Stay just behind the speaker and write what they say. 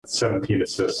17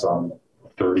 assists on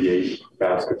 38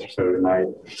 baskets or so tonight.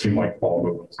 It seemed like ball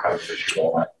movement was kind of an issue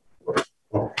all night. What did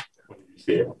you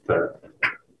see up there?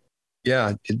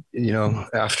 Yeah,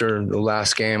 after the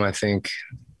last game, I think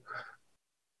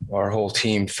our whole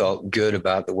team felt good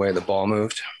about the way the ball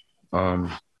moved.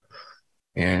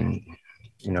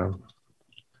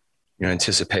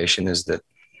 Anticipation is that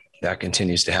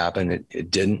continues to happen. It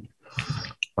didn't.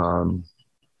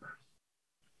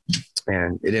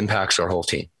 And it impacts our whole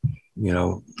team.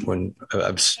 When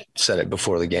I've said it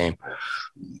before the game,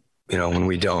 when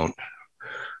we don't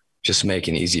just make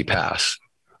an easy pass,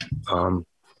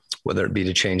 whether it be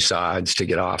to change sides, to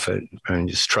get off it and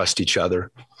just trust each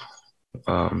other.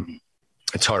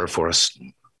 It's harder for us,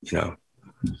 it's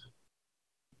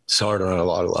harder on a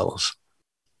lot of levels.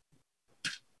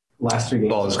 Last 3 games.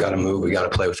 Ball's got to move. We got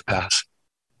to play with the pass.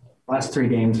 Last 3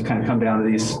 games have kind of come down to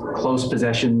these close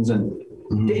possessions. And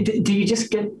do you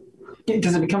just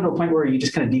does it become to a point where you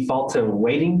just kind of default to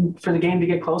waiting for the game to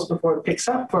get close before it picks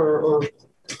up or?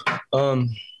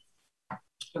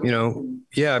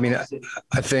 Yeah, I mean,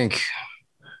 I think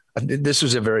this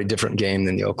was a very different game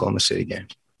than the Oklahoma City game.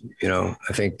 I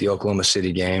think the Oklahoma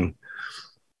City game,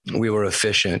 we were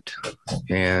efficient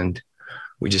and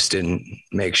we just didn't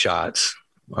make shots.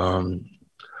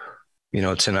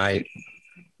 Tonight,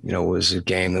 was a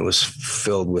game that was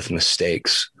filled with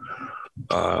mistakes.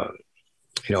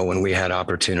 When we had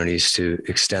opportunities to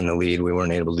extend the lead, we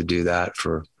weren't able to do that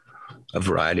for a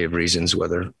variety of reasons,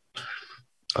 whether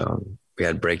we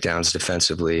had breakdowns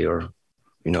defensively or,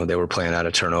 they were playing out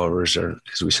of turnovers or,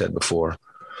 as we said before,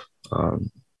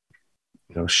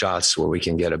 shots where we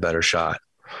can get a better shot.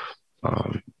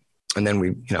 And then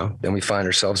we find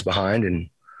ourselves behind and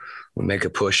we make a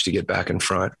push to get back in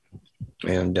front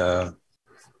and,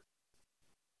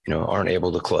 aren't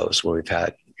able to close where we've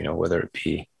had, whether it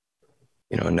be,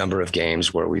 a number of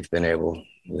games where we've been able,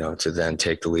 to then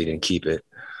take the lead and keep it.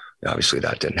 Obviously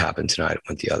that didn't happen tonight. It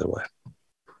went the other way.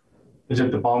 Is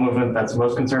it the ball movement that's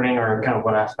most concerning or kind of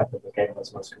what aspect of the game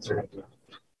that's most concerning to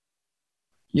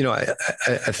you? I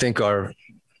think our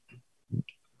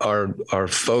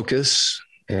focus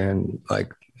and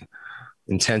like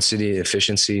intensity,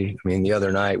 efficiency. I mean, the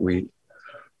other night we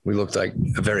looked like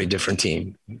a very different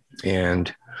team.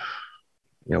 And,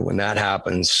 when that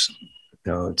happens,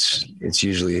 it's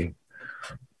usually,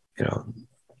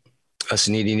 us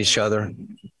needing each other,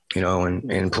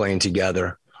 and playing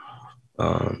together.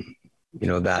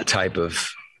 That type of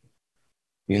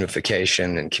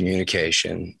unification and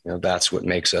communication, that's what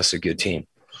makes us a good team.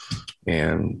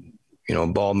 And,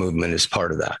 ball movement is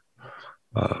part of that.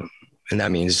 And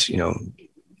that means,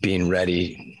 being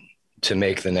ready to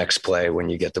make the next play when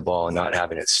you get the ball and not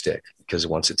having it stick, because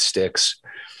once it sticks,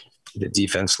 the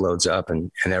defense loads up and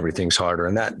everything's harder.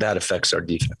 And that affects our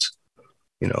defense.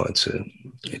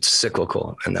 It's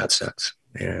cyclical in that sense.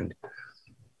 And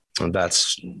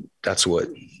that's what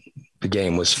the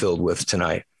game was filled with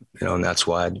tonight, and that's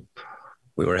why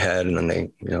we were ahead. And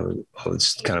then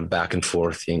it's kind of back and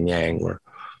forth yin yang where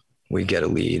we get a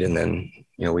lead and then,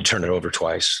 we turn it over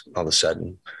twice. All of a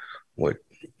sudden, what,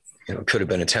 could have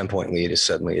been a 10-point lead is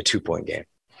suddenly a 2-point game.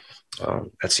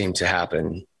 That seemed to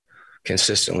happen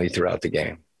consistently throughout the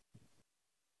game.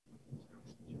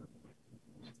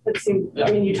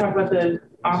 You talk about the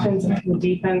offense and the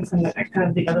defense, and kind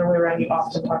of the other way around. You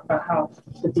often talk about how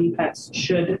the defense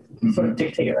should sort of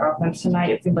dictate your offense tonight.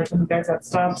 It seemed like when you guys got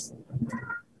stops,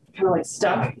 kind of like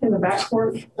stuck in the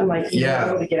backcourt and like you weren't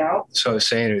able to get out. So I was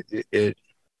saying it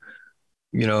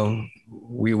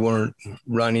we weren't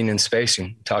running and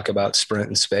spacing. Talk about sprint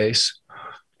and space,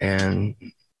 and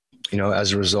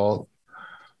as a result,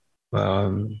 we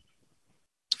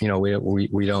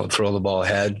don't throw the ball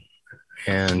ahead.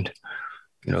 And,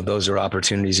 those are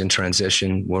opportunities in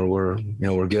transition where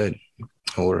we're good.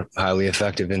 We're highly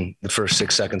effective in the first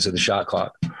 6 seconds of the shot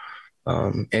clock.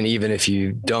 And even if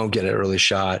you don't get an early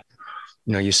shot,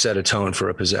 you set a tone for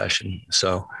a possession.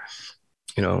 So,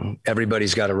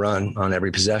 everybody's got to run on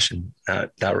every possession.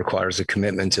 That requires a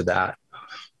commitment to that.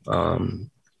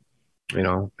 And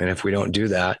if we don't do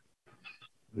that,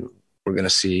 we're going to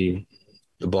see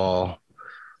the ball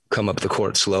come up the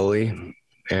court slowly.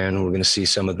 And we're going to see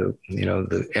some of the,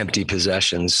 the empty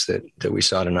possessions that we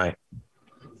saw tonight.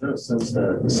 Is there a sense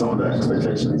that some of the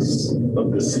expectations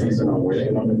of this season are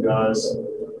weighing on you guys,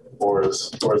 or is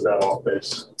that off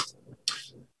base?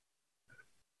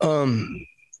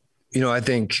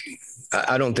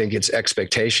 I don't think it's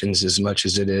expectations as much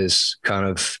as it is kind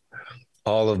of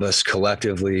all of us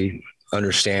collectively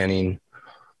understanding,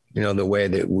 the way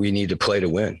that we need to play to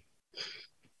win.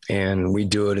 and we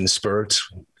do it in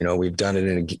spurts. We've done it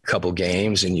in a couple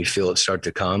games, and you feel it start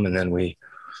to come, and then we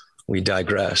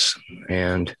digress.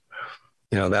 And,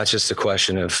 that's just a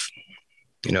question of,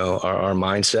 our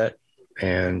mindset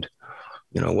and,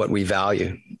 what we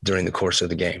value during the course of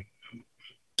the game,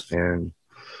 and,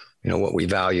 what we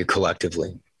value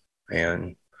collectively.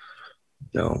 And,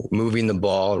 moving the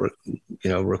ball,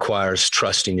 requires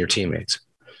trusting your teammates.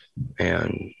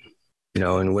 And,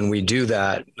 and when we do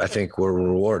that, I think we're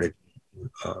rewarded.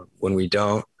 When we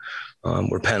don't,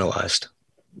 we're penalized.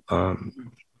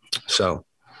 So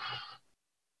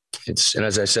and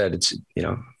as I said, it's,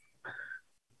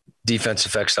 defense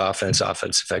affects offense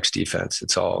affects defense.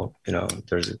 It's all,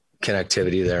 there's a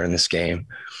connectivity there in this game.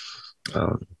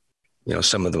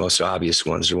 Some of the most obvious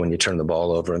ones are when you turn the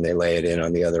ball over and they lay it in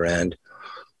on the other end.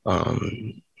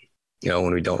 When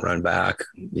we don't run back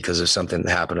because of something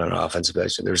that happened on offensive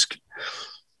edge, there's,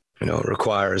 it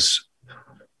requires,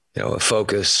 a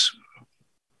focus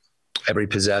every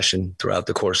possession throughout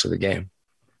the course of the game.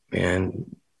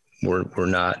 And we're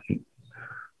not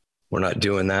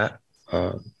doing that.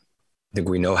 I think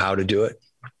we know how to do it.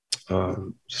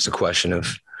 Just a question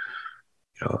of,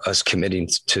 us committing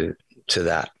to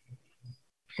that.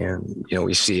 And,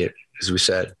 we see it, as we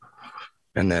said,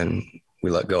 and then we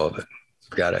let go of it.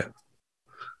 We've got to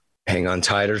hang on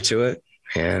tighter to it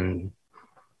and,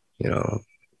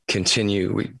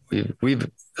 continue.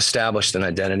 We've established an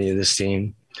identity of this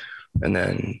team, and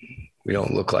then we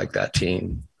don't look like that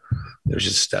team.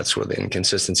 That's where the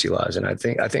inconsistency lies. And I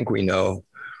think we know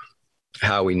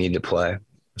how we need to play.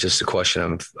 Just a question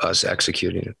of us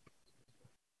executing it.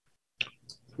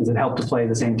 Does it help to play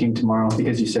the same team tomorrow?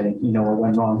 Because you say, what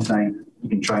went wrong tonight, you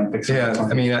can try and fix it. Yeah.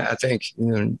 I mean, I think,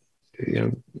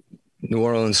 New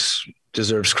Orleans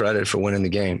deserves credit for winning the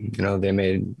game. They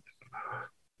made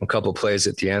a couple plays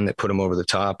at the end that put them over the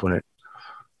top when it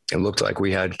looked like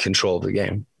we had control of the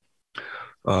game.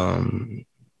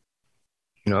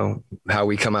 How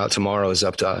we come out tomorrow is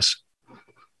up to us.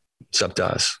 It's up to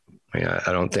us. I mean,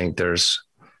 I don't think there's,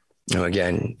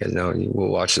 again, we'll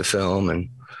watch the film and,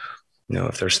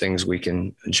 if there's things we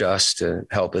can adjust to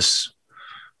help us,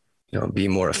 be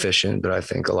more efficient. But I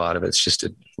think a lot of it's just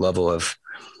a level of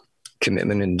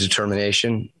commitment and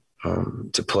determination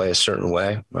to play a certain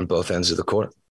way on both ends of the court.